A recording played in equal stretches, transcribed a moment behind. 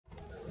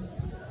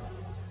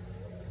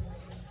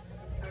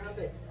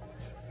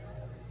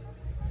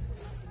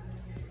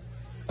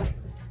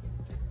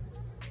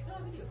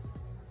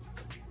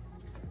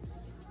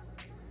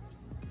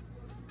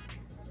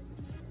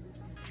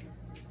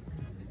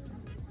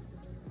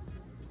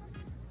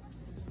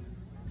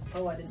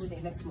Oh, ada tu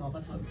next semua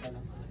apa semua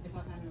sekarang.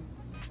 Dekat sana.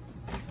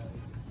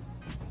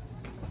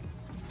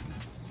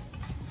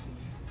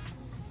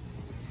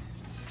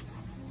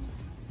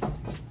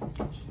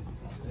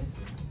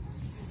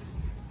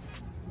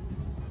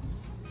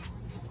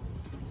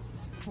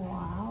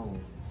 Wow.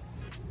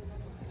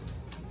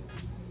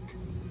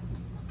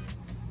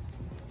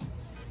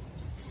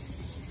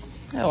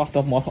 Ja, wacht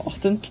op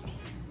morgenochtend.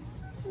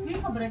 Wie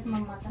gebruikt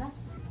mijn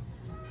matras?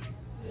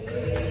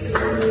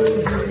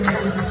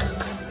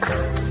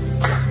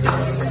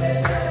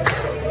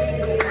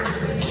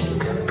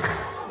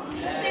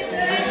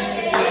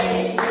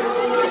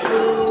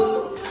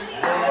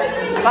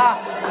 Pa,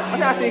 wat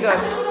zijn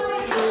sneakers?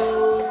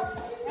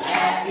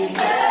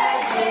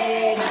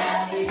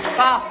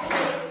 Pa.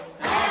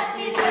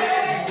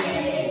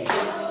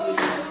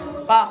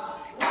 Pa.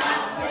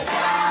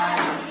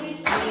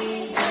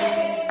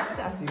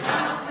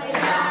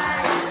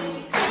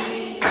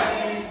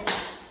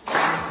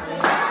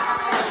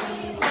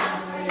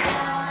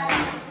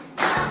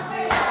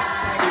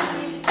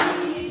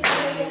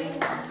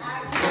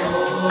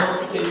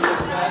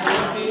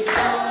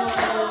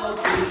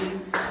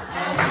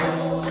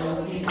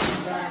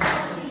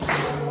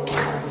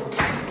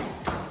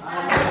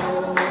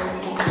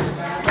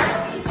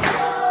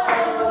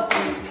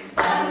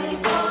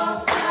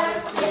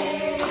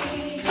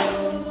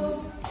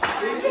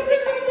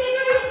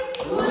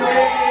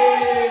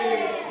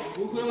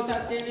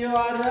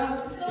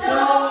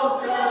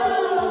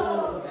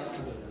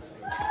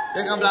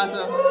 Dia kan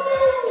blazen.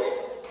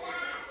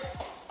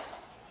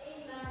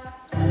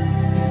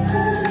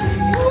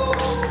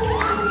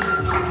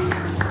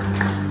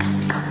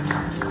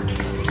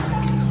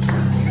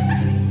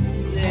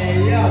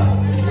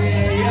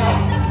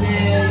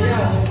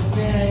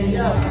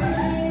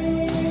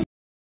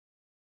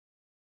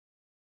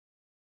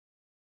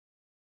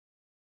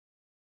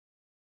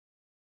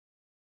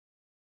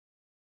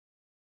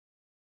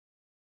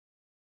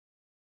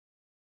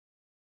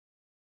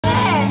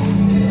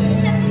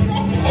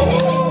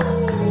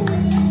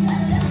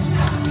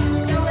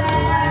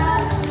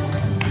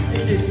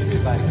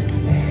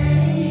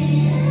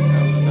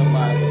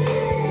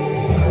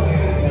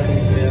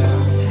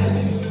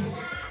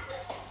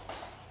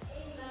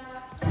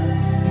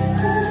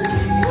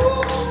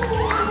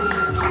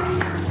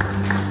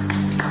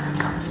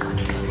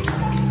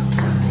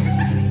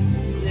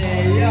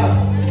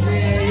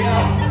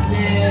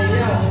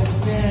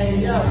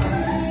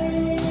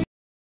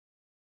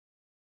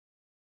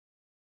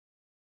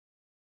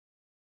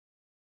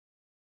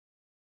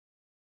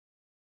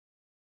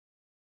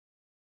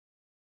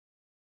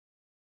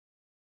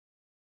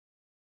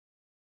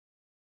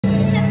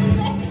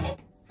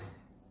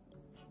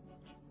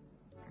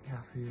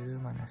 Ja, vuur,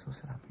 maar net zo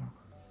slap nog.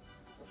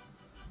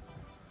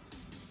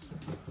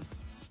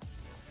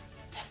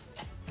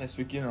 Next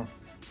week, you know.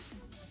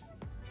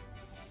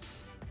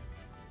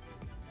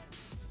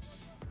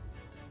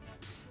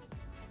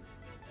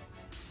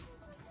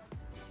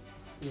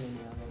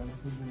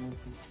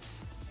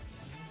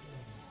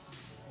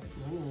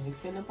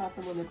 Kenapa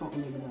teman kau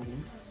udah bilang?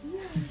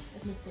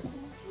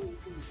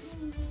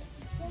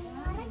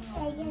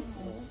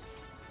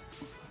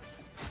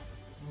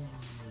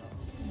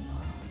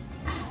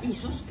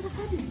 Isus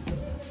terkali.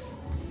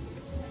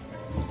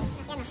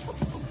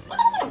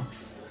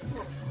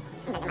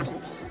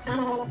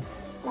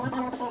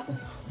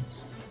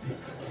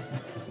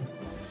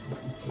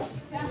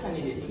 Biasa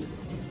nih Dede.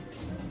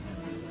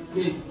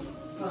 Dede.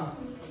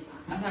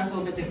 Asal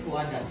sobetek ku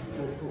adas.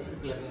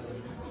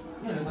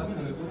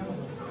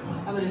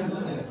 Apa dia kata?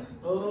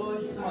 Oh,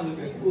 sama lu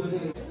kayak ku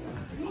deh.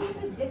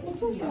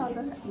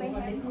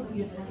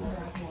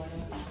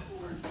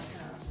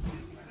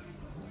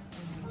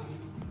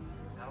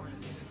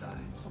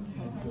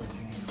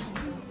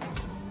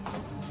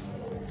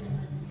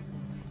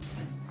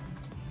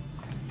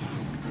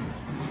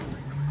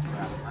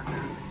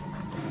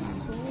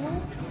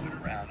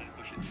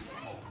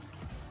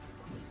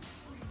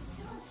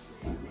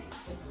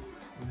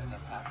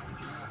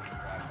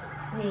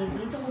 Này,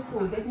 đi xong một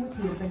sủi đây, xong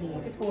sủi cái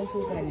này, cái cô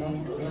sủi cái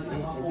này.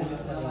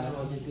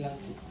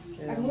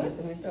 Ăn nước.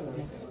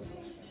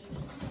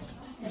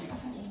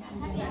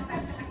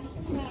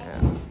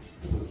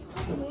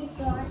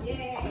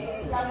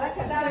 Selamat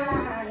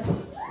datang.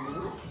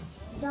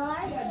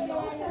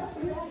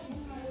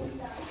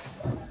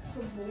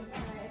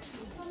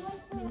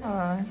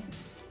 Hai.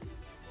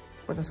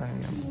 Foto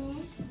sayang.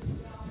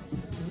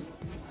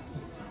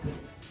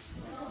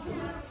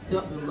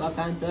 Cok,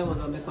 membawakan tu,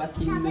 mau kuat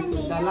kimi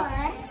sudah lah.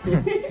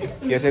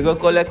 Ya, saya go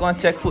collect one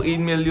check for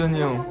 1 million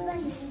yo.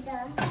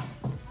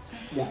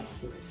 Ya.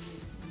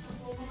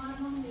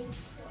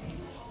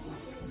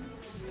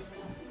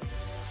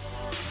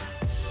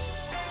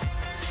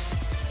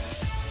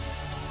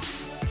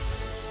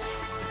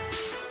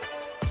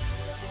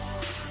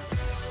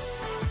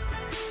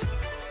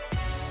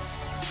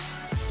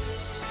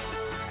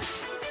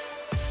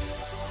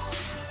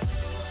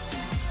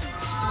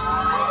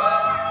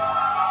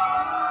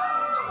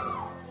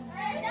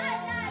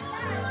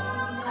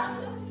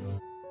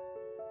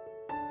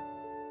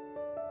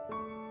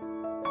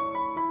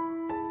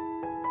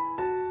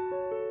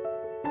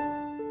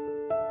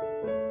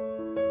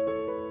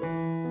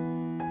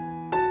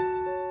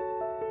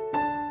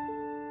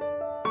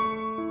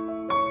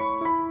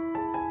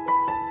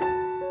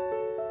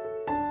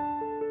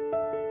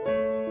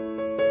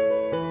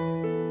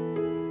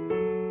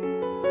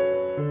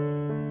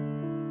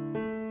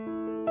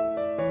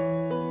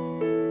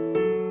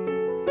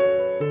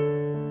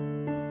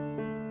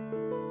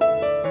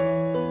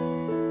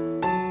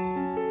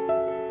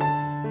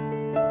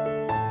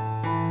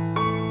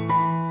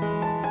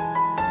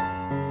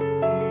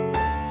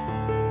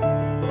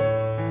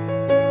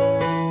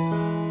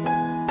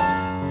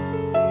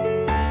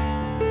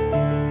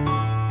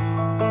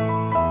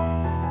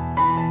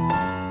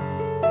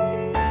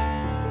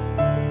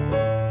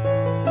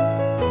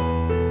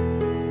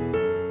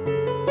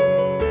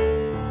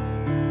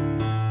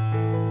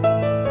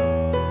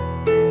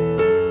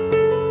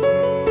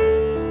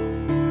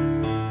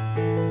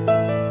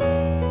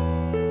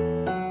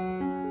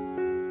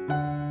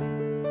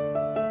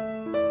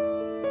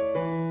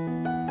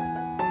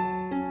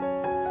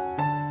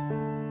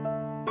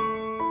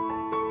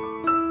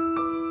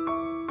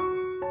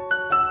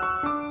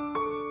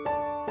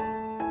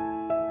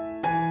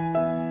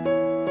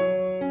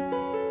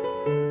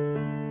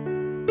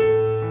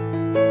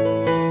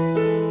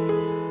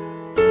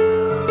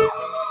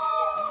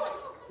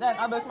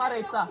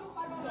 Marisa?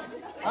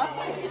 Ha?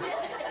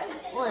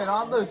 Oy,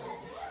 Rambus.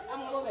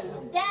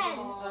 Dad.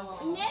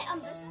 Nee,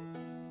 ang best.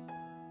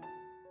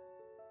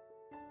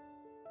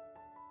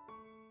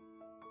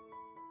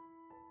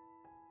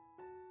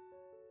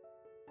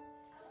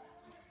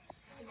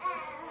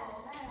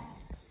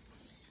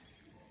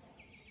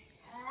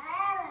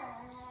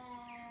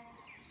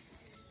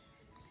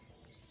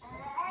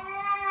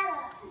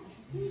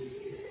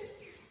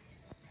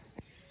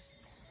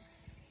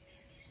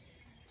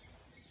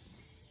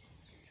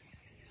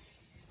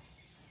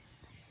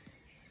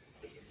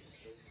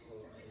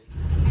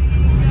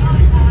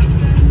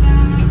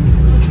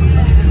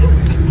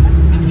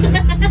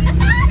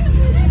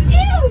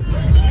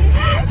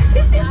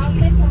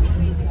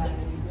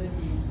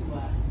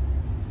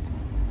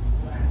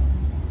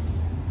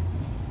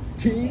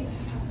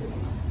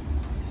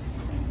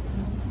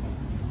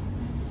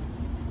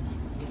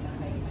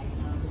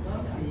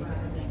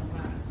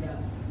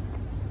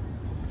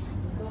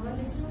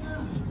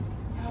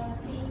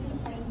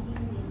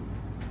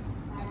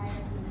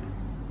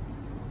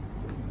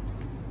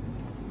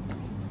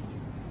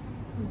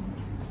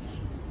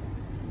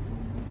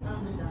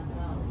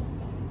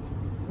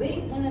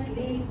 Weet in het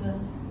leven,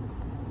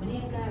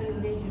 meneer Cario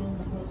Legion,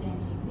 mevrouw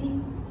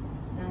Saint-Germain,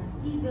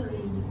 dat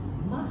iedereen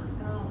mag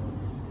trouwen.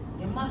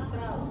 Je mag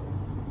trouwen.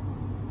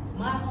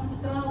 Maar om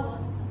te trouwen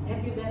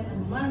heb je wel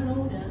een man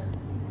nodig,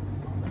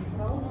 of een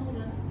vrouw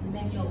nodig,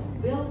 die met jou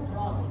wil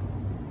trouwen.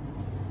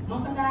 Maar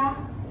vandaag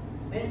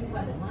ben ik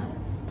van de man,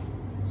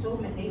 zo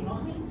meteen nog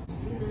niet.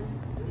 Zinnen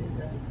willen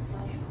dat ik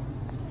vast.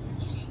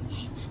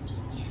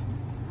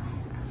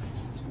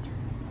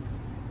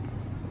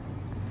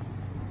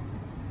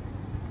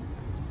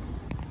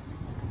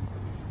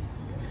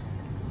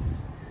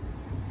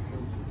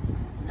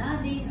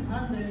 Na deze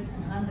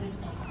 100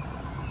 stappen.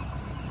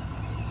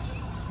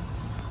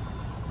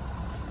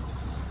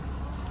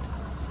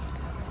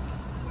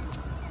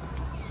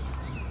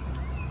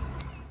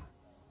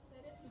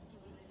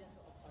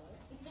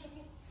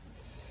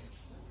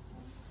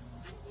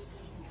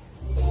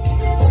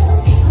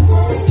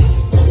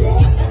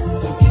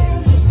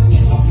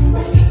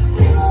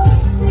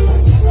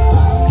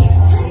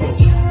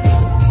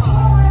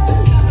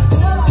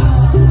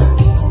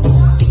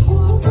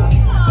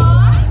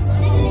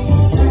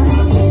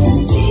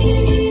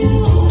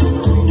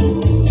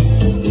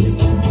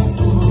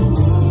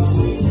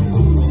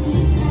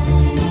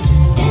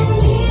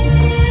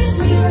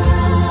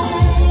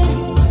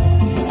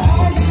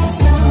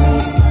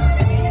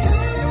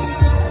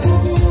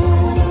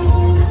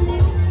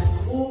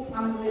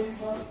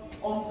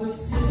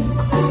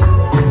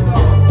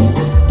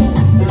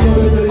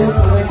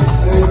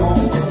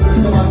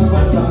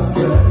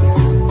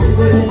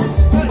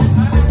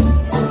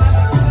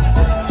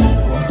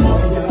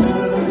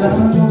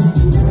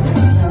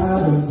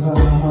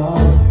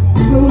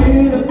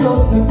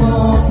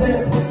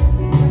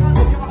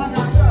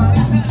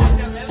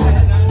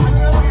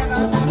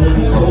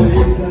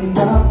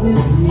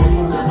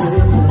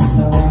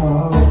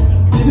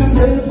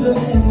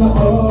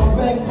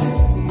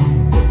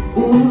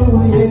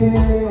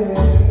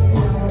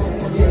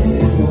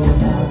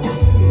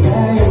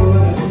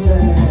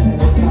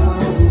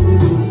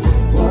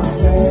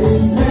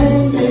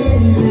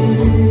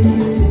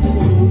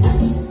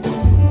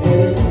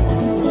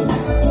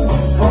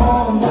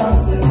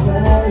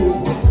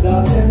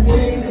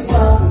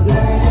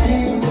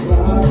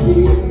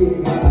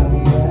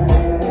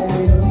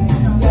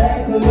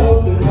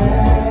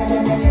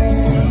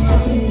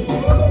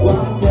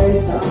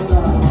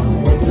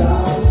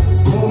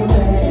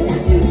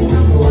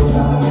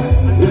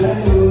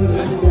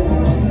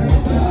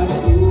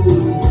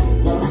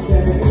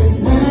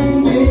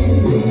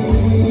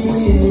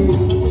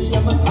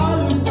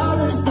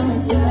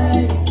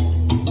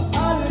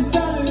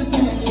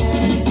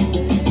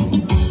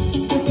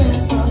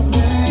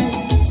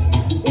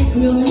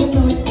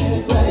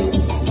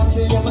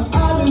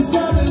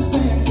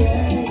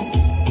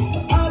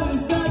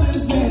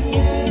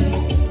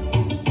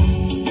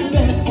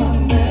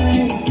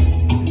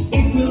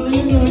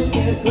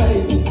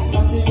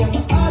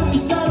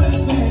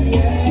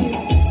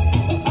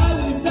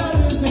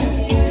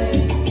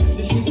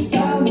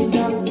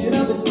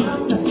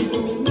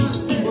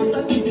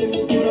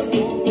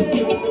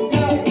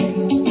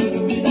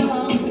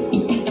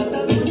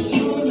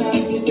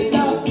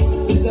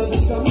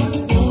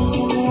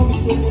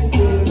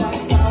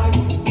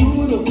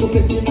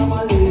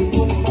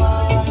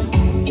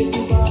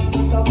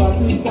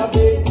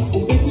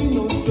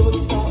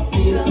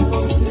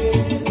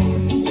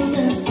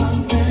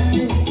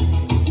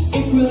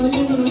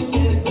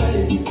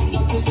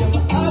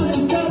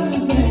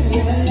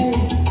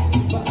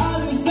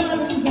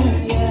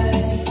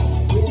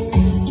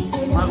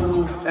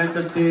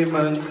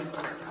 Entertainment.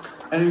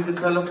 En u heeft het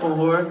zelf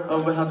gehoord,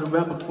 we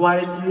hebben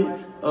Quietly,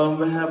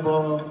 we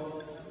hebben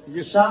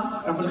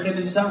Shaf. En voor degenen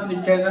die Shaf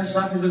niet kennen,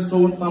 Shaf is de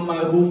zoon van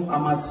Marouf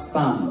Ahmad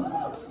Stan.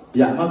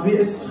 Ja, maar wie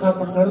is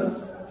schattiger?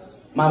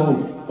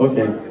 Marouf,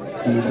 oké.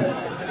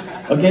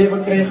 Oké,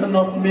 we kregen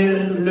nog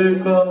meer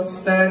leuke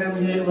sterren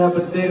hier. We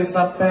hebben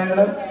Teresa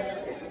Perre.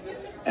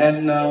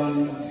 En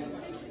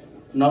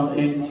nog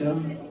eentje.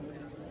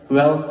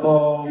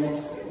 Welkom.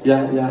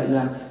 Ja,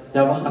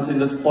 we gaan ze in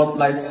de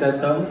spotlight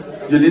zetten.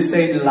 Jullie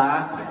zijn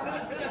laat.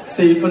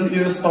 7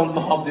 uur stond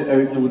nog op de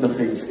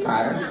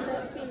uitnodigingskaart.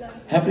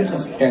 Heb je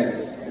gescand?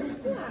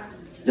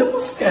 Je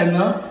moet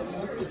scannen.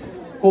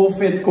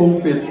 COVID.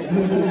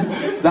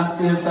 Dag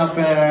Teresa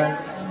Perre.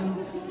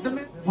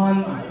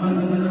 Van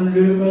een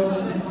leuke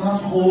van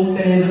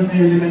schooltijden zijn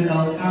jullie met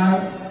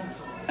elkaar.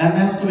 En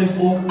Esther is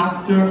ook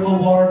acteur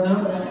geworden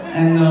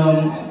en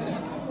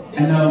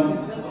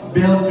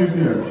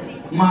beeldfiguur.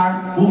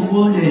 Maar hoe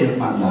voel je je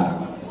vandaag?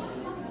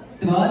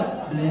 Trots,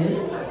 blij,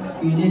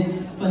 uniek,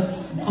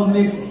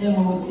 gemixt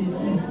emoties.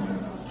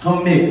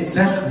 Gemixt,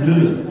 zeg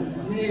huur.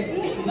 Nee,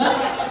 wat?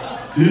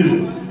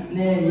 Huur.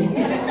 Nee.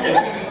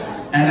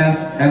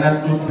 En dat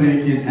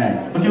spreek je het uit.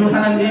 Oké, we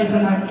gaan dan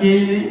even naar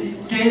Kelly.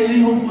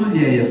 Kelly, hoe voel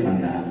jij je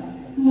vandaag?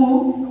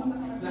 Moe.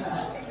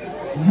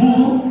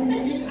 Moe?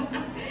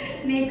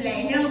 Nee,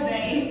 blij. Heel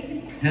blij.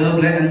 Heel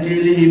blij. En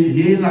Kelly heeft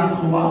heel lang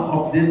gewacht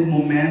op dit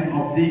moment,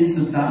 op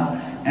deze dag.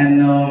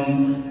 En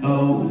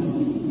hoe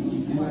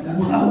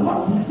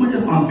voel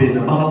je van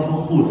binnen, behalve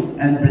goed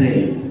en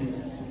blij?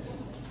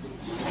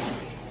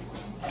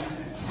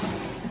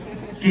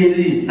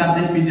 Kelly, dat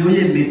de video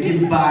je met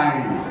in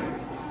Bari.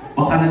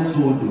 We gaan het zo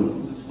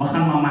doen. We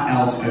gaan mama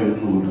Els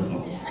uitnodigen.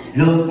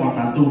 Heel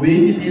spontaan. Zo weet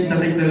je niet eens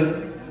dat ik er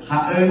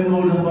ga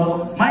uitnodigen.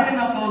 Maak een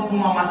applaus voor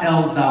mama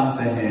Els, dames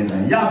en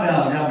heren.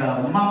 Jawel.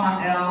 Mama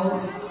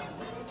Els.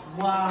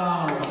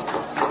 Wauw.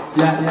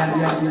 Ja.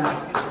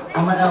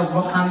 Mama Els,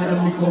 we gaan je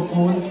een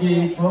microfoon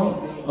geven.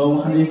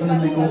 We gaan even een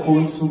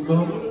microfoon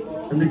zoeken.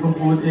 De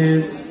microfoon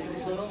is...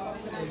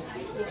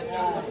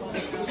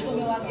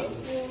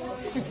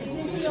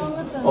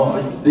 Oh,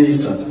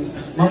 deze.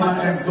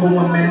 Mama Els,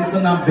 komen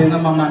mensen naar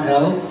binnen, mama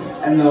Els.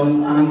 En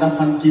aandacht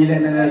van Kelly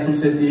en Els, we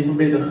zitten even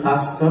bij de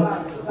gasten.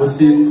 We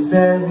zien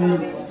Ferry,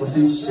 we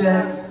zien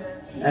Chef.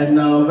 En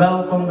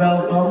welkom.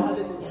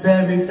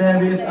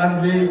 Ferry is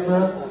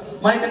aanwezig.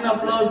 Mag ik een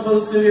applaus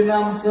voor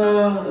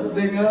Surinaamse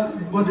dingen,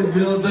 voor de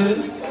beelden?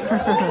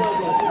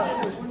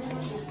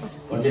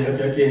 Oké.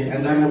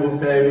 En dan hebben we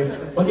Ferry.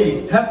 Oké,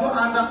 hebben we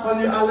aandacht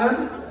van u allen?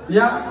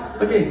 Ja?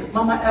 Oké,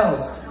 mama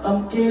Els.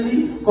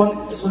 Kelly kon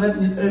zo net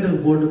niet uit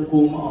de woorden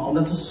komen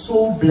omdat ze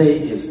zo blij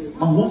is.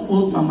 Maar hoe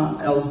voelt mama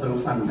Els er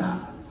vandaag?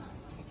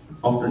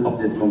 Op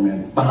dit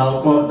moment.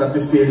 Behalve dat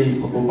u veel heeft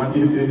gekookt, want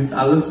u heeft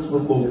alles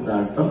gekookt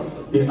daar, toch?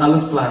 U heeft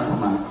alles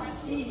klaargemaakt.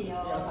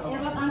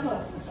 Eerlijk antwoord.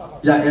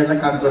 Ja,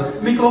 eerlijk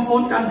antwoord.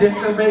 Microfoon kan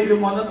dichter bij u,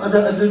 man.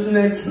 Dat doet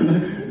niks. Wel,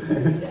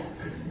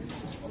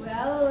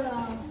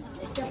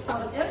 ik heb voor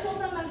het eerst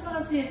zoveel mensen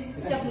gezien.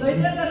 Ik heb nooit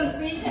eerder een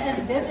feestje en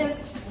dit is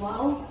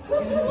wauw.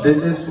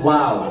 Dit is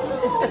wauw.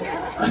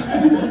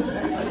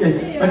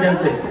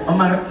 Oké.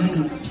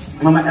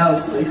 Mama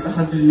Els, ik zag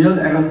dat u heel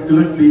erg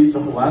druk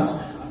bezig was.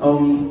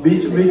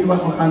 Weet je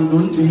wat we gaan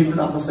doen? U heeft het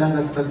al gezegd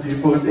dat u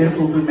voor het eerst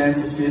zoveel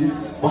mensen ziet.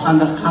 We gaan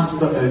de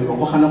gasten uitnodigen.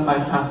 We gaan een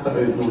paar gasten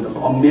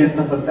uitnodigen om meer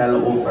te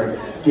vertellen over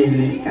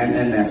Kelly en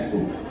Ernesto.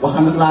 We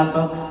gaan het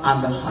laten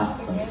aan de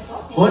gasten.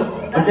 Goed?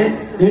 Oké?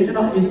 Heeft u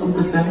nog iets om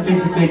te zeggen? Kijk,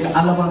 ze kijken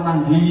allemaal naar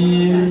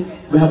hier.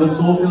 We hebben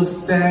zoveel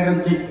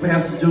sterren. Kijk,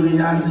 Pres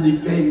Juriaantje die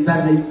kijkt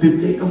daar. Hij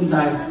kijk hem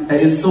daar. Hij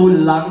is zo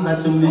lang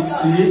dat je hem niet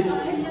ziet.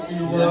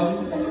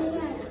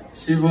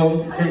 Shivam.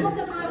 Kijk.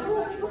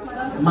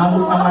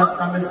 Mama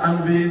is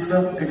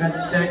aanwezig. Ik had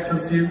check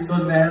gezien zo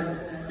net.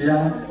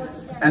 Ja.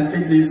 En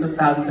kijk, deze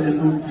tante is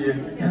ook hier.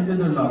 Ja,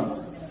 doe het nog.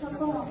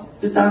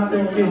 De tante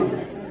en kind.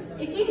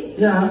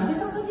 Ja.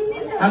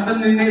 Tante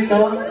Nini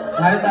toch?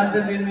 Hi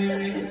tante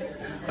Nini.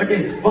 Oké,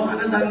 we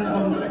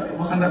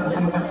gaan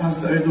een paar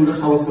gasten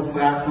uitnodigen. Gaan we ze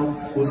vragen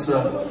hoe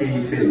ze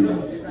Kelly vinden.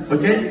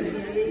 Oké?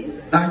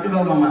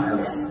 Dankjewel mama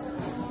Els.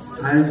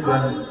 Hi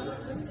Gwen.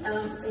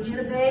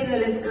 Hierbij wil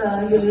ik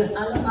jullie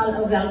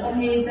allemaal welkom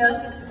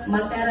heten.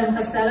 Maak er een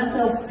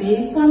gezellige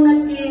feest van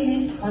met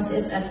Kelly, want ze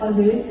is echt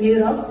verheugd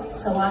hierop.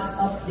 Ze wacht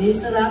op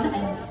deze rang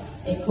en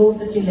ik hoop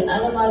dat jullie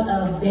allemaal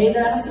een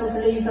bijdrage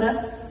zullen leveren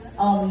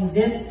om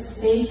dit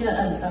feestje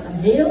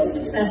een heel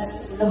succes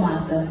te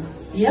maken.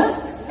 Ja?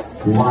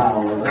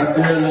 Wauw,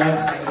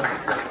 natuurlijk.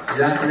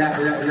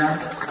 Ja.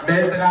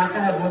 Bijdrage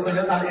hebben we zo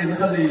net al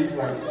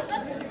ingeleverd.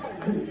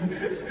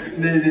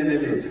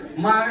 Nee.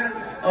 Maar,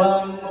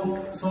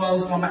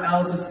 zoals mama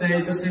Els het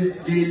zei, ze zit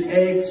Gail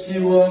Eik,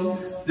 Shivam.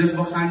 Dus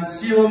we gaan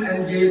Shivam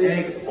en Gail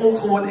Eik ook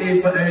gewoon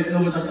even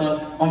uitnodigen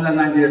om dan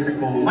naar hier te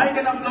komen. Mag ik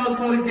een applaus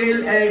voor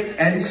Gail Eik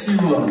en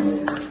Shivam?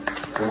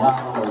 Wauw.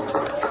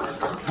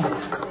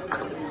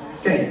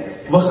 Kijk,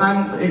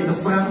 de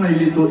vraag naar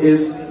jullie toe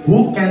is,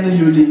 hoe kennen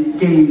jullie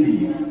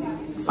Kelly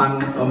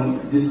van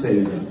die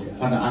zijde,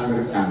 van de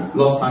andere kant,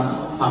 los van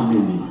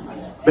familie?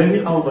 Ben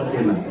je al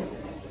beginnen?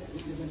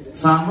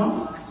 Samen?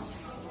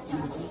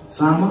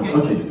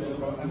 Oké.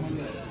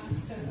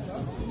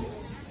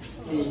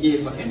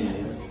 Hier begin je.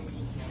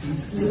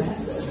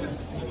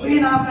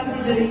 Goedenavond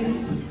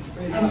iedereen.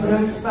 En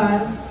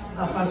bruidspaar,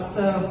 alvast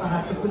van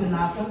harte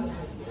goedenavond.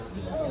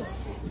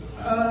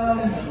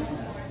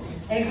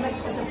 Eigenlijk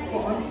is het voor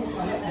ons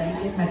begonnen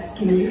eigenlijk met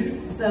Kelly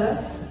zelf.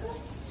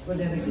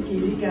 Voordat ik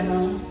Kelly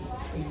kennen.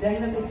 Ik denk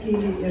dat ik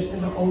Kelly eerst in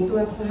de auto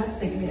heb gehad,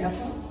 tik me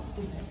even.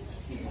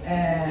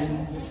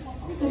 En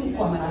toen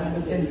kwam er een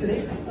beetje een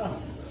klik.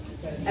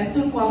 En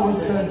toen kwam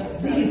onze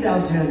Digicel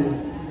Journey,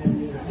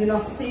 die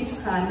nog steeds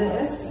gaande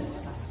is.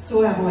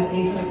 Zo hebben we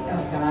eigenlijk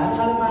elkaar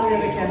allemaal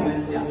leren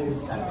kennen.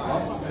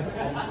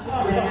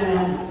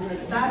 En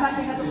daarna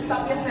ging het een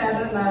stapje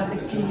verder naar de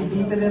Kelly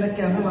beter leren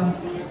kennen, want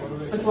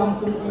ze kwam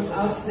toen ook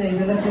als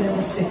vrijwilliger in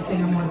de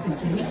stichting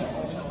Amorfiki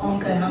om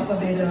te helpen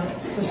bij de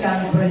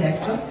sociale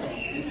projecten.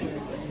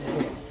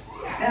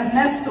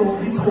 Ernesto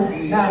die schoof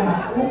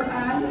daarna ook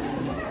aan.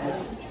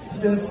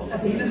 Dus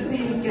het hele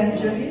team kent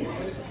jullie.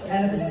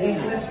 En het is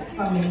eigenlijk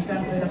van mijn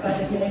kant, dat praat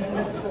ik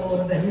eigenlijk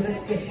voor de hele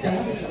stichting.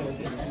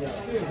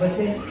 We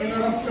zijn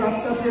enorm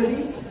trots op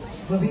jullie.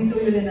 We weten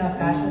hoe jullie in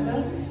elkaar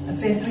zitten.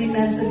 Het zijn twee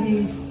mensen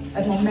die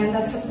het moment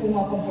dat ze komen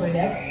op een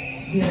project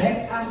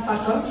direct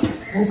aanpakken.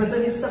 Hoeven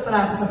ze niets te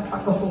vragen, ze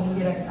pakken gewoon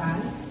direct aan.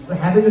 We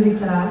hebben jullie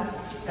graag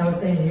en we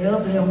zijn heel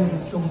blij om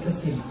jullie zo te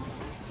zien.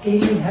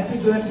 Kelly, happy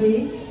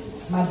birthday.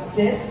 Maar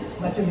dit,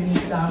 wat jullie nu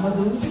samen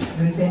doen,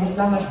 jullie zijn niet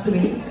langer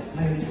twee,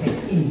 maar jullie zijn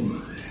één.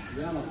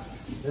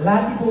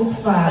 Laat die boot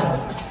varen.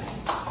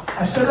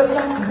 Er zullen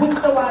soms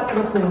woeste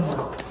wateren komen,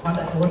 want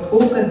het hoort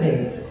ook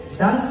erbij.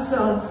 Dan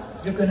zal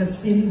je kunnen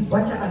zien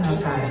wat je aan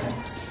elkaar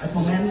hebt. Het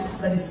moment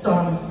dat die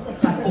storm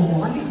gaat komen,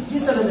 want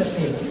die zullen er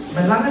zijn.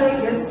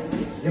 Belangrijk is,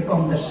 je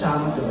komt er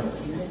samen door.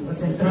 We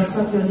zijn trots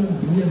op jullie,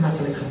 heel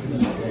hartelijk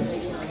gefeliciteerd.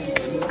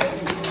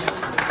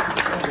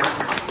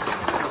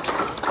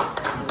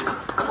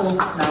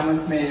 Ook namens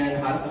mij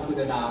een hartelijk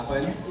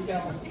goedenavond.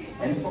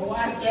 En voor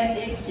waar ken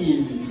ik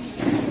Kelly?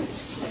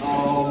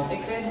 Ik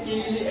ken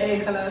Kelly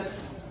eigenlijk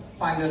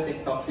van de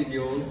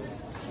TikTok-video's.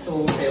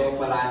 Zo zijn we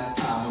beland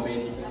samen bij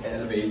die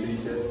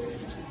LB-bridges.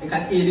 Ik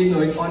had Kelly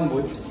nooit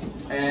ontmoet.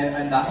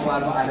 En een dag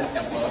waren we aan het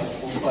appen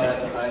over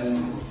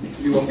een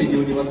nieuwe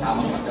video die we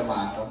samen moeten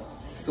maken.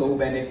 Zo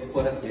ben ik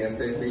voor het eerst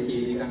thuis bij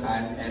Kelly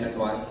gegaan en het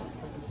was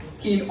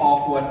geen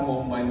awkward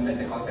moment dat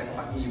je kan zeggen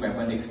van we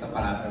hebben niks te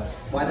praten.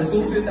 We hadden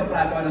zoveel te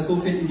praten, we hadden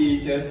zoveel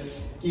ideetjes.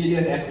 Kelly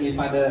is echt een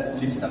van de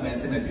liefste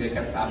mensen met wie ik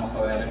heb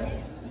samengewerkt.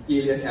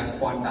 Kelly is echt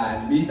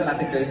spontaan. Meestal als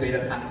ik thuis ben,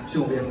 dan ga ik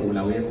zo weer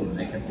cola.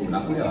 Ik heb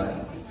cola voor jou.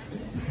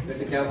 Dus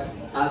ik heb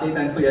altijd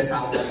een goede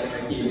samenwerking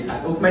met Kelly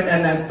gehad. Ook met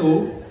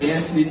Ernesto. Hij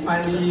is niet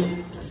van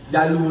die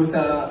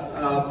jaloerse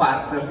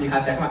partners die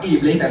gaat zeggen van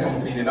blijf even mijn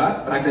vrienden, dat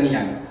raak er niet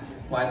aan.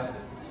 Want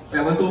we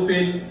hebben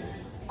zoveel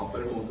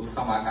koppelfoto's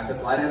gemaakt als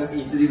het ware. Er is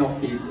eentje die nog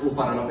steeds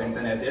overal op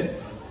internet is.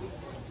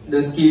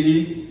 Dus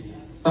Kelly,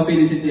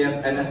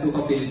 gefeliciteerd. Ernesto,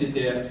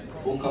 gefeliciteerd.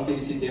 Ook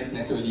gefeliciteerd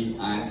met jullie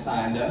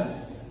aanstaande.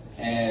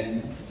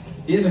 En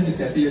heel veel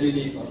succes in jullie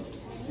leven.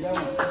 Ja,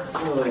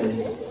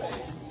 hoi.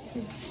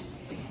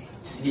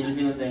 Heel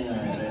veel dingen.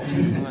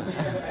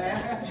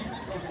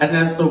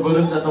 Ernesto,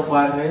 berust dat op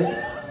waarheid.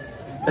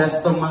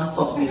 Beste mag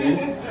toch niet.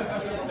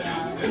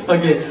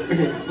 Oké.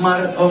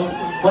 Maar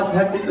wat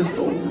heb je dus,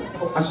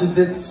 als je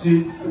dit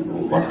ziet,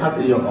 wat gaat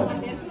in je op?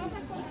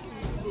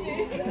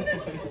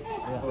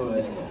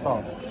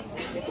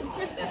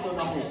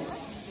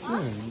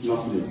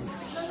 Nog niet.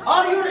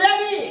 Are you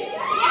ready?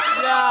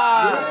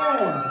 Ja!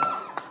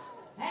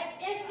 Het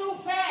is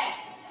zover.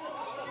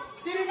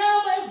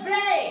 Suriname is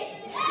blij.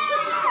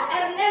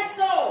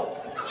 Ernesto,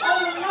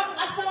 unlock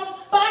a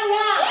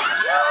champagne.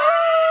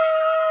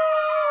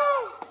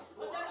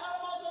 We zijn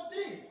allemaal tot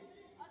 3.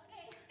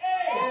 1,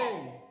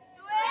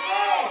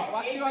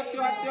 2,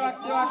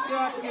 Wacht.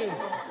 Okay.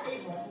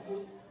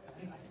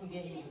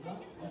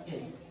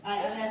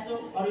 Ernesto,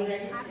 are you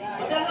ready?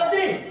 We zijn tot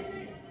 3.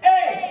 1,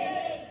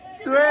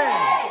 2.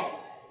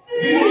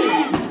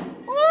 3.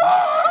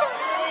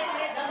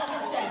 Dat was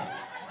een test.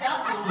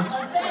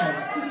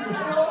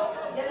 Hallo,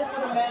 dit is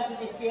voor de mensen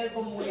die veel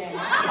bemoeien.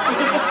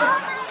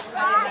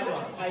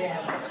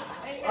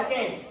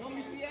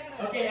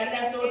 Oké,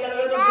 Ernesto, tellen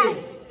we tot 3.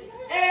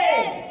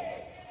 1,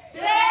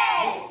 2.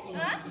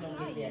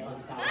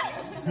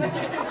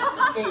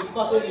 Oké,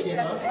 wat doen jullie dit?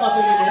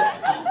 Oké,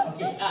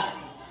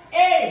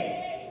 1,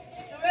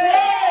 2,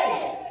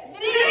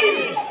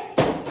 3.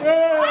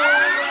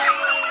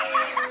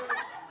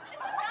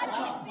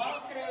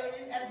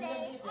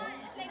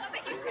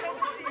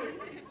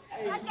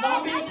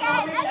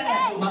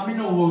 Maar ik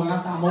nog wel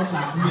gaan samen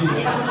naar hier.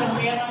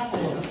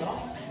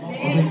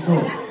 Oké, zo.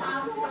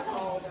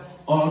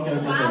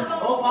 Oké.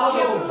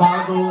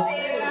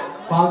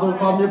 Valdo,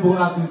 kom je boer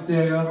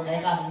assisteren?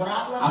 Hij gaat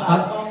braaf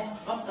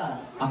opstaan.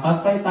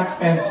 Afas bij tak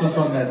pest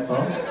persoon net,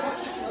 toch?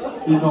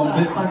 Die nog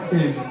dit tak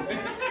in.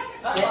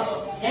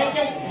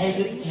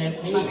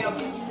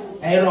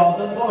 Hij rolt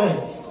het, boy.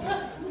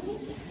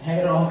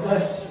 Hij rolt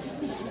het.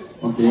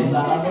 Oké.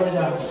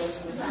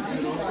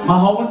 Maar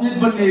hou het niet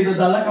beneden,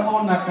 dadelijk kan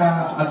gewoon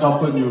naar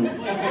adoppen nu.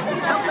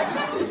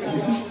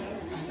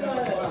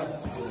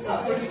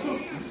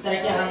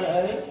 Strek je handen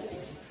uit.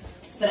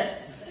 Strek.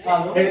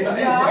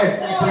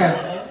 Press.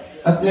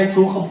 Het lijkt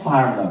zo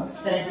gevaarlijk.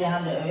 Strek je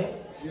handen uit.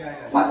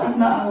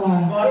 Matandaan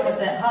lang. Voor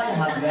gezegd, hou je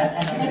hart weg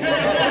en dan zeg ik.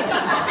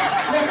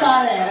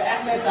 Mesare,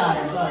 echt mesare,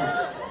 sorry.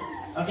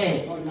 Oké,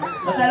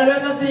 we tellen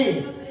weer tot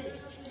 3.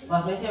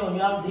 Was mij zeggen,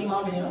 nu al 3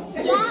 maal erin.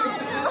 Ja,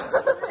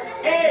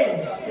 1,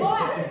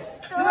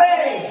 2,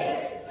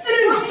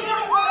 3.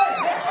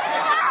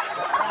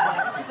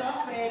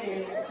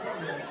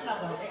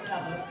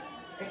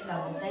 Ik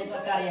snap het. Even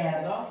een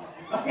carrière, toch?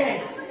 Oké, 1,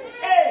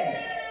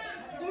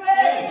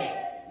 2,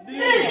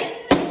 3.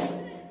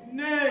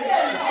 Nee!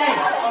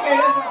 Oké,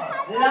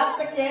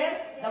 laatste keer,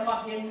 dan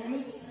mag je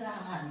nu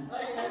slaan.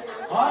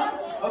 Oh,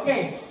 oké.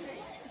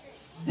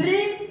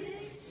 3,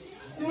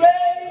 2.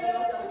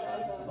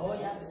 Oh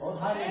ja,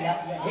 oh hou je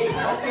jas weer. Hey,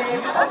 oké.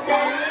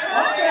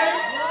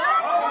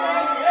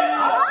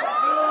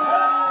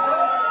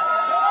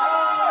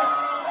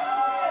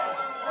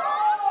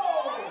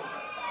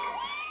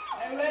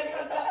 En weet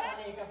je dat?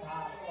 Nee, ik heb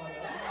haar, sorry.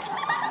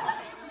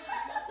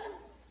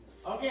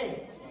 Oké.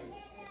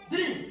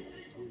 3.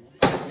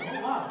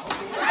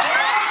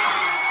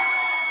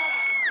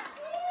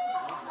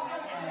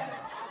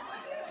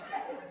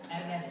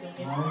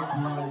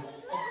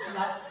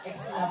 Ik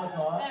snap het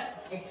hoor.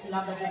 Ik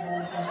snap dat je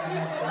boos bent en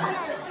Ernesto.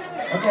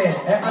 Oké,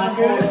 hij gaat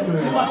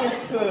scheuren. Je mag het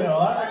scheuren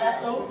hoor,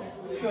 Ernesto.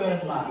 Scheur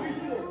het maar.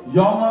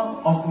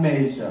 Jongen of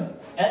meisje?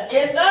 Het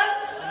is een...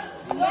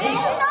 Nee,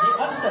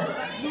 wat is het?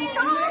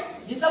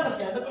 Die staat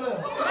verschillende kleur.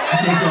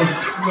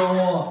 No.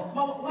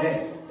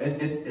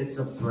 It's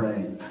a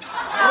prank.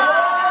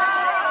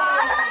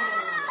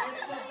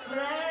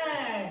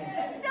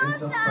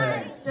 It's a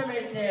prank. Je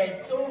weet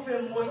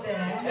zoveel moeite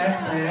hè? Echt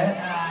hè?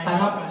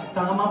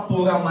 Tanga maar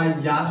pura mijn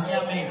jas. Ja,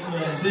 mijn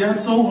kleur. Zie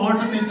je, zo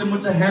hoort het niet. Je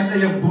moet je hemd in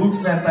je broek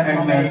zetten,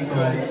 Ernesto.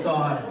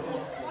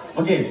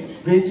 Oké,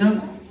 weet je,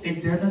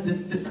 ik denk dat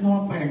dit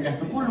nog een prank echt.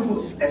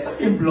 Is er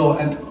in blauw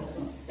en...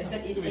 Is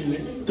het iets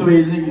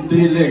tweeling?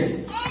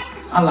 Tweeling.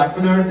 Alla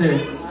kleur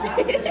dit.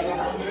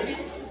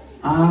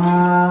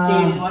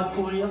 Tweeling, wat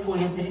voel je? Voel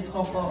je 3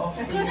 schoppen of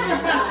 4? Een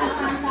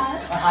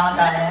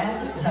aantal hè?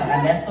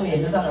 Ernesto,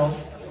 je doet dat ook.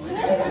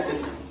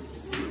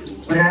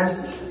 Pres.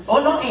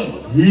 Oh, nog 1.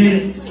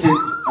 Hier zit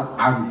het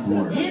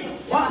antwoord. Hier?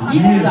 Wat?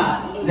 Hier daar?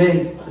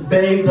 Nee,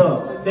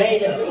 beide.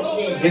 Beide,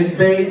 oké. In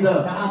beide.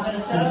 Dan gaan ze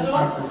het zelf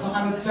doen? Ze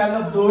gaan het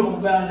zelf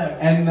doen. Wel leuk.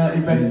 En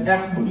ik ben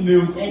echt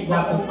benieuwd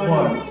wat het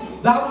wordt.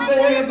 Dames en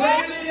heren, zijn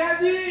jullie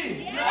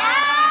ready? Ja!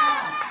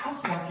 Als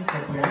zwak ik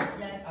op pres.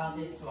 Jij is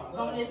altijd zwak.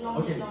 Nog niet, nog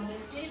niet.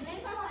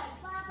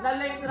 Naar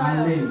links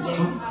Naar links.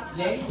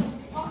 Links?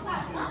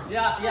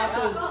 Ja,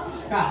 zo.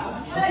 Kas.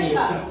 Oké,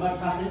 wat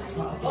kas is?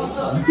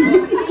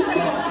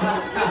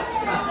 Kas.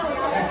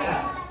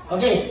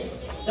 Oké,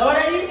 zijn we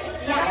ready?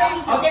 Ja.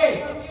 Oké, 1,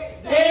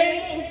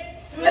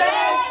 2,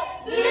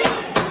 3.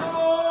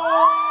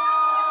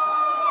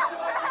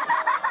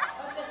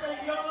 Het is een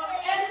jongen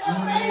en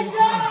een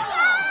meisje.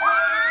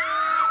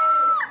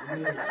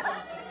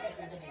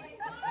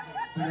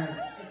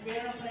 Is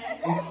weer een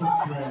prank? It's a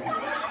prank.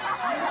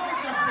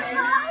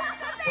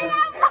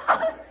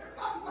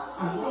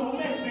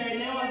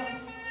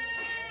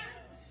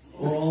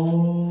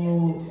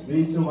 Oh,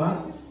 weet je wat?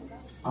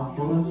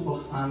 Alvorens we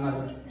gaan naar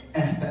de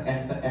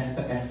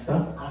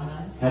echte,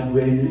 hebben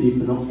wij nu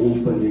even een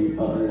opening,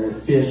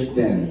 fish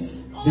dance.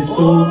 De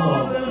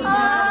total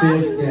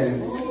fish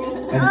dance.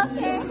 En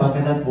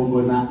pakken dat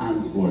we naar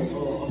antwoord.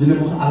 Jullie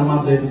mogen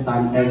allemaal blijven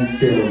staan en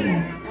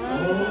filmen.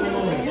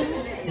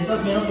 Dit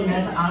was meer om de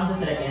mensen aan te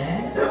trekken, hè?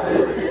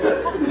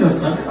 Ja,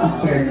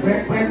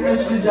 dat prank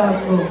mensen ja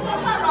zo.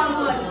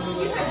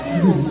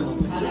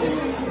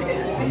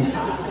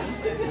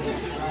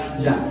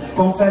 Ja,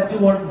 confetti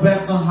wordt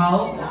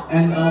weggehaald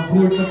en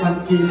broertje van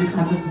Kelly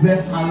gaat het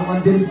weghalen,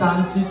 want dit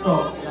dansie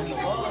toch.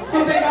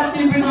 Ik denk als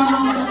je binnen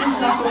dat is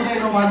dat we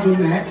nog maar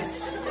doen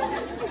next.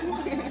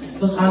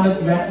 Ze gaan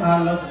het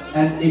weghalen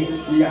en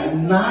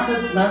na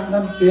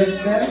de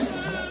first dance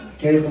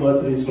krijgen we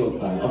het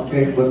resultaat of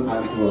krijgen we het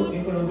antwoord.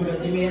 Ik geloof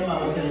het niet meer, maar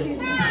we zullen zien.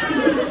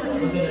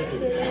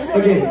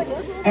 Oké,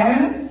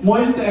 en het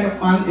mooiste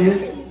ervan is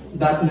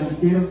dat in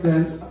de first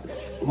dance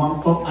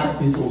een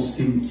topartiest ons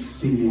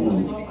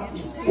zingen.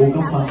 Ook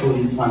een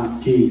favoriet van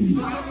Kelly,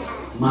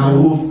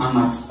 Maruf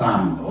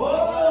Amadstam.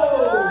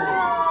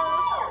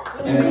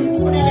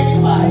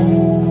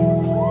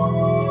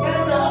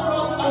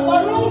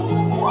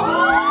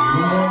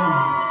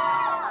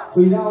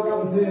 Goedenavond,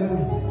 dames en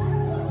heren.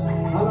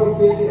 Hallo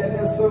Kelly en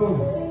Ernesto.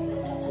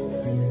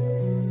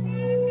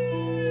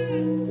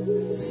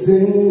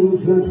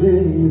 Since the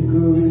day you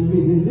go with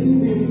me,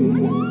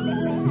 baby,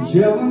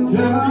 já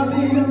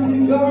entrarei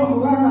em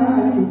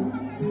Goiás.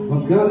 Uma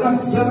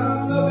canção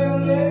no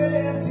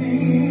belete,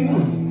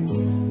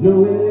 no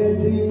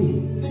belete,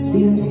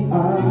 in the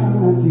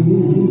arte.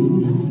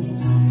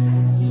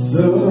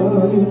 So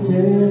you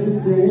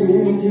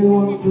take you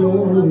are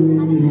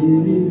flowing in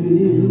me.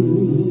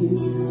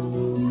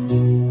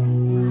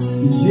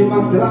 Je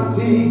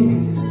m'attratti,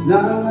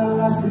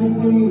 la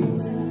sweetie,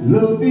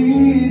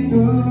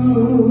 l'obito.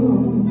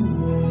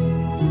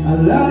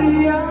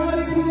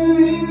 All'ariare mi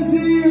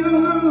vinci io,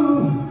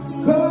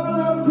 con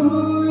la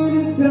cui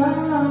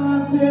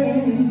ritratte,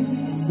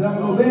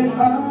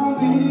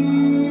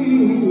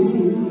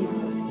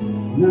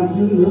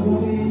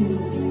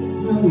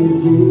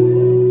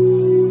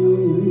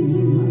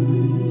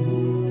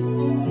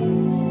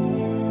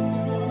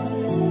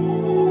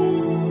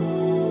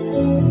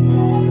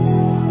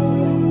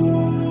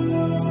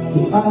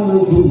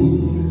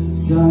 Malibu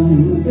sa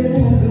iyong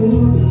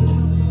dedo,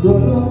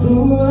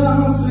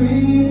 kulong-kulang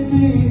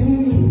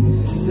sweetie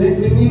sa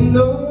tingin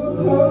mo.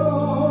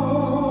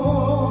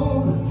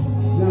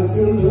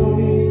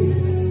 Naturally,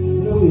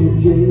 no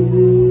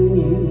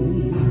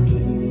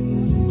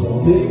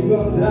se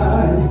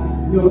encontrar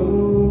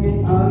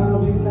yung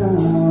amin na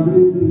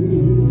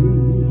baby.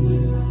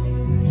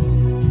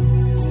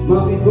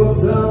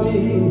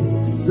 Makikosabi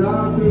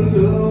sa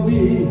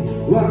tulobi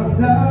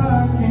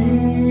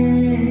wataki.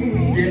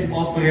 Give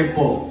off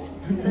repo.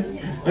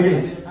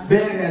 Okay,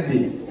 very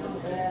ready.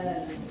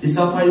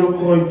 Isa tayo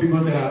ko yung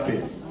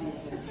pigotherapy.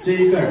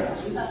 Seeker.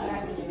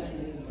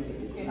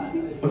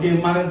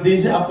 Okay, maar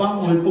deze apa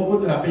mooi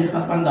pogotherapy. Je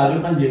gaat vandaag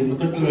naar hier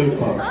moeten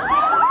kleuren.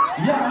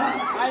 Ja.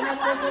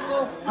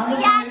 Ano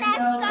sa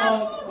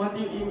nila want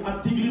yung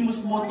artikel mo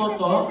moto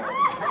to.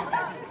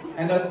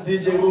 En dat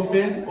DJ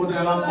Rufin,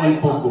 udralang mooi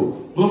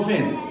pogo.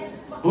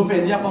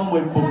 Rufin, ya pang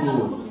mooi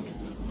pogo.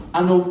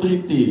 Ano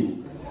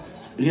triti?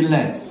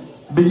 Relax.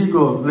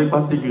 Bigo,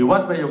 lepas tigri.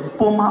 What ba yung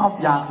puma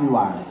of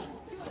yakiwan?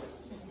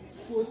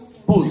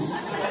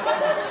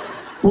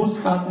 Pus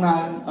gaat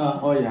naar,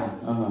 oh ja.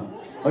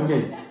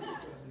 Oké.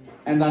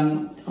 En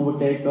dan gaan we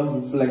kijken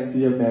hoe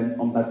flexie je bent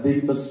om dat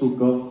ding te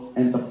zoeken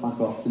en te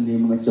pakken of te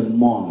nemen met je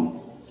mond.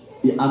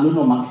 Die anu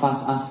no mag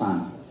vast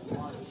asan.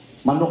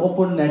 Maar nog op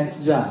een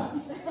next ja.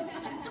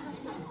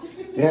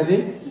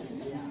 Ready?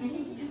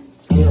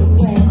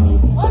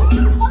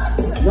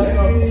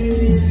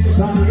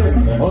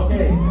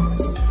 Okay.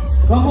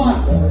 Come on.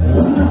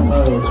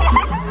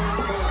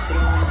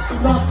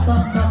 Stop.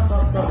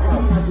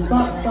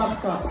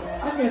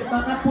 Okay,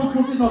 setakat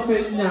putusin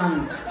novel niyan.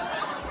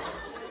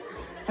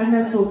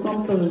 Anak tu,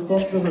 kom terus.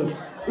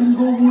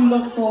 Inggo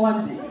hulak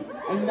kawan di.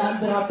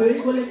 Anda berapa?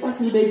 Inggo lepas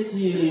si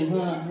beci.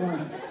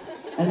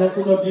 Anak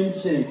tu no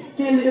gimse.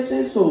 Kele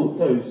eso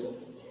terus.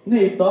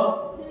 Ni to.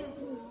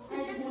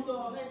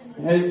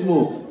 Hey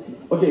smoke.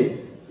 Okay,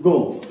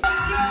 go.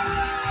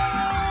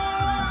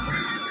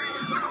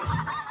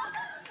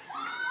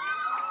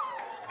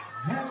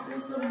 Have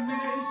this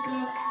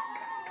amazing.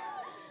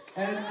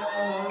 And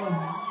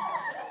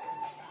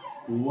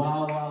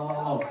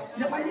wow.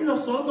 Ya pa yun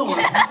sono.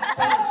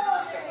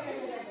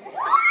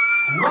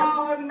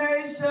 Wow,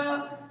 nation.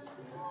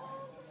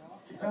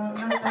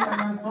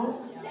 Nasa to?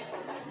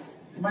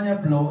 Maya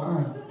blow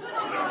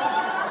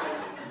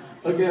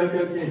Oké.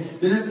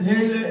 Dit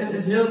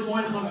is heel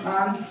mooi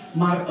gegaan,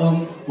 maar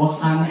we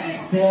gaan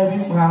Ferry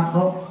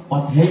vragen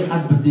wat hij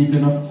gaat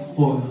betekenen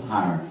voor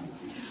haar.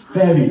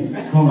 Ferry,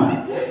 kom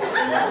maar.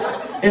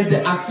 If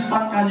de actie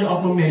van kan je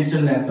op mijn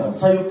meisje letten,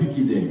 zou je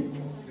pikkie doen?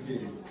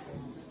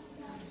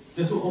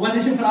 Dus wat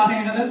is je vraag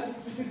eigenlijk?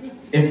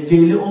 If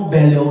Kelly of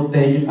bellen of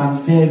tegen van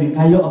Ferry,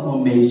 kan je op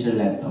mijn meisje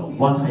letten?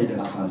 Wat ga je er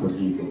antwoord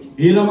geven?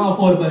 Helemaal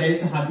voorbereid,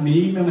 ze gaat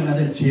mee met me naar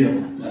de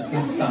gym. Dat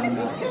is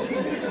standaard.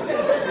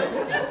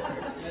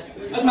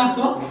 Het mag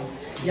toch?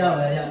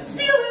 Ja.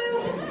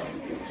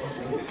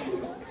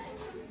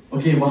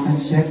 Oké, we gaan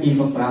Shaq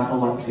even vragen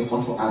wat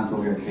voor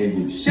antwoord hij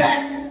geeft.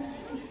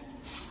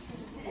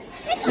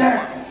 Shaq,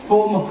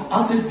 kom,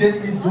 als ik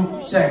dit niet doe,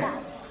 Shaq.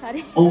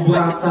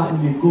 Obrata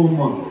me,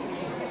 kom.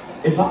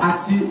 Even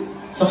actie,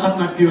 ze gaat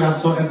naar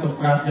Curaçao en ze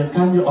vraagt je,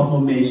 kan je op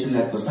mijn meisje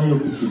letten? Zou je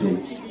op het idee?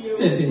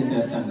 Ze is in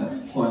het standaard.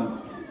 Gewoon,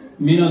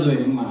 mino doe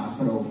je maar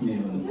vrouw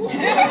mee.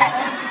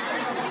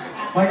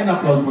 Mag ik een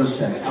applaus voor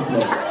Shaq?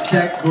 Applaus.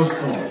 Shaq, go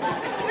zo.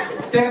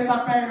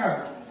 Teresa Perra,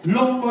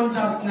 long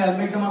konja snel,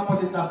 make them up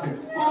het tapje.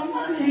 Kom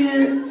maar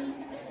hier.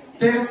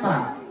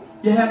 Teresa,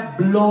 je hebt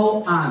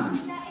blauw aan.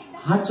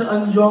 Had je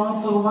een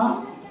jongen verwacht?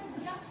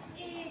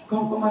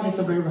 Kom maar dit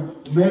te brengen.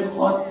 Mijn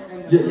god,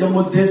 je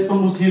modeste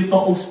moest hier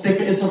toch ook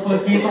stikken. Is ze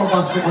vergeten of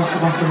was ze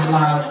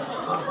laat?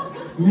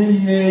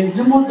 Nee,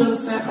 je moet het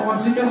zeggen,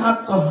 want zeker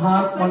had ze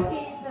haast, want...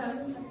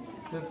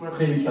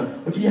 Vergeten.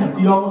 Oké, je hebt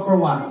die jongen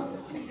verwacht.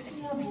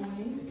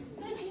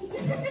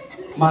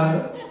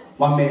 Maar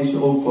wat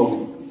meisje ook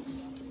komt.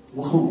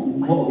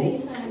 Wow.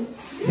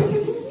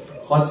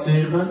 God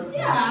zegen.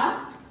 Ja.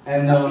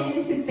 En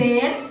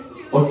Gefeliciteerd.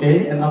 Oké,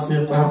 en als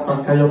je vraagt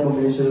van kan je op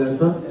een meisje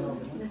letten?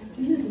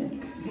 Natuurlijk.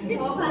 Ik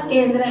hou van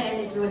kinderen en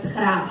ik doe het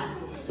graag.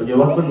 Oké,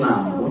 wat voor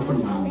naam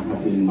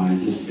heb je in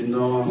mind? Misschien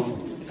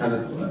kan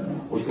het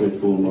goed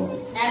uitkomen.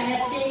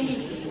 Ernestini.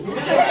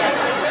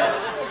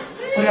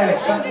 Oké,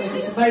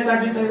 say it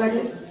lagi.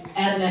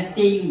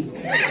 Ernestini.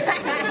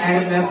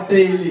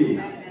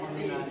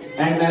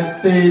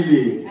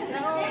 Ernestini.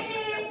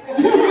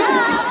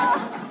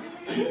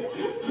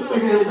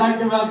 Oké,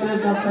 dankjewel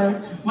Teresa.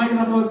 Mag ik een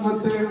applaus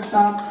voor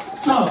Teresa?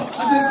 Zo,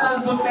 het is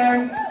aan het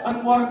bekend.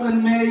 Het wordt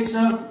een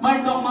meisje. Mag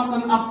ik nogmaals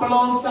een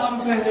applaus,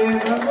 dames en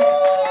heren.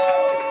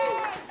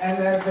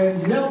 En er zijn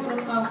heel veel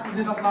gasten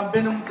die nog naar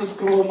binnen moeten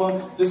komen.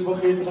 Dus we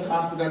geven de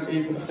gasten dan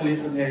even de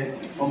gelegenheid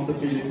om te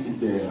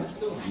feliciteren.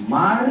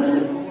 Maar...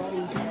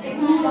 Ik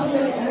moet nog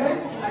even...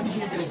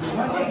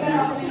 Want ik ben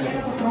al een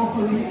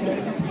betrokken.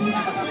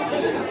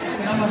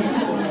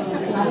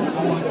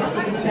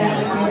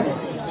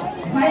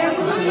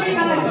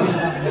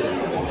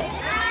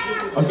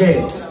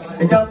 Oké,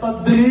 ik heb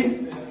tot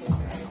 3.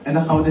 En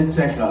dan gaan we dit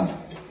checken. 1,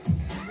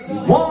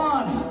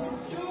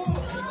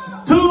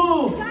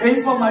 2,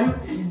 een van mij.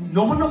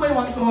 Noem mij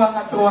wat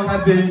trouwens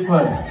David.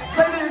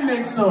 Zij neemt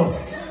niks zo.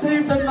 Ze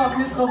heeft het nog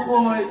niet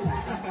gegooid.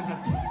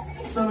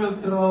 Ze wil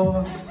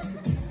trouwen.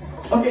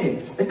 Oké,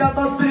 ik ga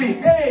tot 3.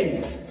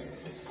 1,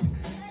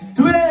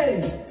 2,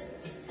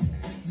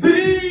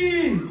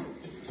 3.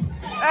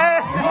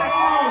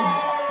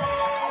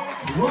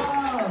 Wow.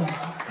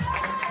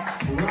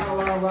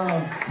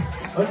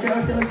 Oké.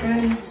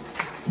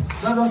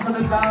 Dat was voor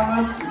de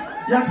dames.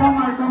 Ja, kom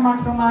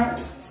maar.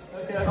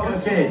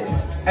 Oké.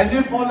 En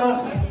nu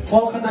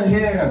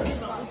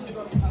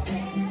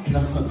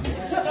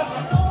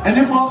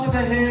volgen de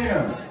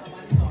heren.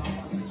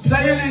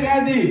 Zijn jullie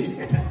ready?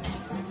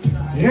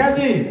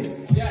 Ready?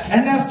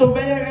 En Nestor,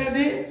 ben je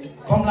ready?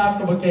 Kom,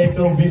 laten we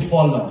kijken wie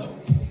volgt.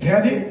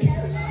 Ready?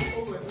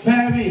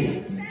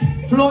 Ferry.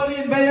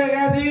 Florin, ben je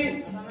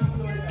ready?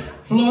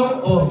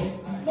 Floor? Oh.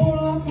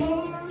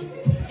 Floor.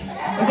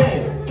 Oké,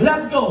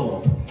 let's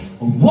go.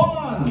 1,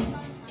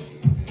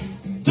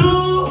 2,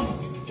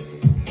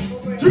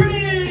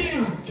 3.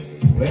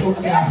 We're ook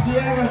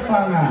gracias,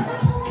 fanga.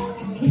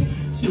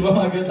 Siwa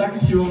maganda,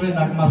 siwa may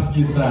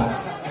nakmaskita.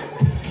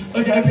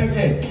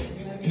 Okay.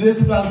 This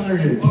is well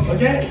serious.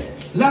 Okay?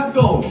 Let's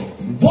go.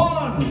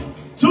 1,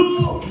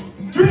 2,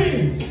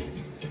 3.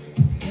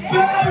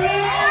 Ferry!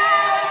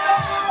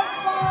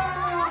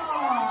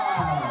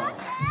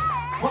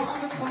 We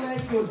gaan het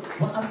gelijk doen.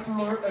 We gaan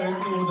Floor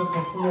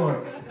uitnodigen. Floor!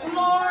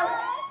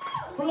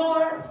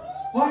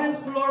 Waar is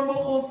Floor?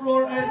 Mogen we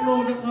Floor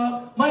uitnodigen?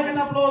 Mag ik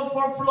een applaus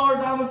voor Floor,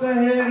 dames en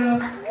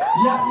heren?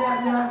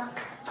 Ja.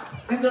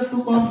 In de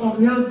toekomst of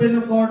heel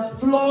binnenkort,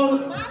 Floor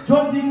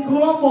Jordi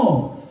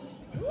Kromo.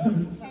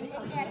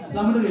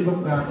 Laat me er even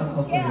vragen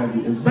als ze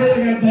ready is. Ben je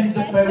ready,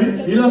 Jack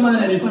Ferry? Helemaal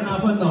ready,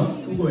 vanavond nog.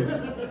 Goed.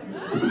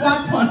 Wat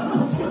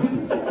vanavond?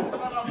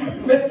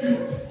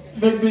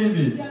 Met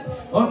baby.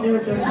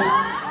 Oké.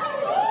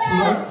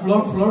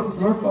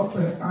 Floor, pak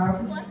je aan.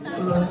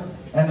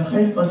 En dan ga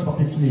je pas op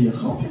je knieën.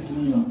 Ga op je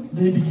knieën.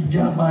 Baby,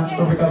 ja, maar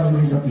stop ik aan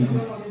de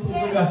knieën.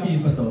 Ik ga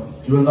geven toch?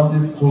 Je wil nog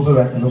niet zoveel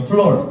weg in de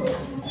Floor.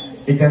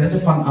 Ik denk dat je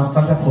van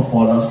afstand hebt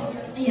gevolgd.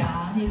 Ja,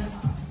 helemaal.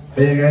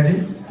 Ben je ready?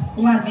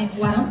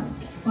 Waarom?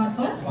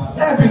 Waarvoor?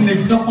 Heb je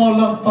niks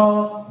gevolgd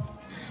toch?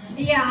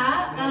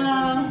 Ja,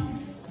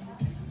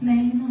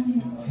 nee, nog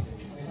niet.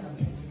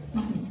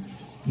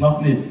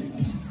 Nog niet.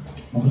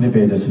 Mogen die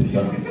beter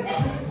zitten.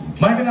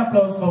 Maak een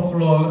applaus voor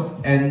Floor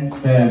en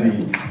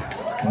Ferry.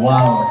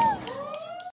 Wauw.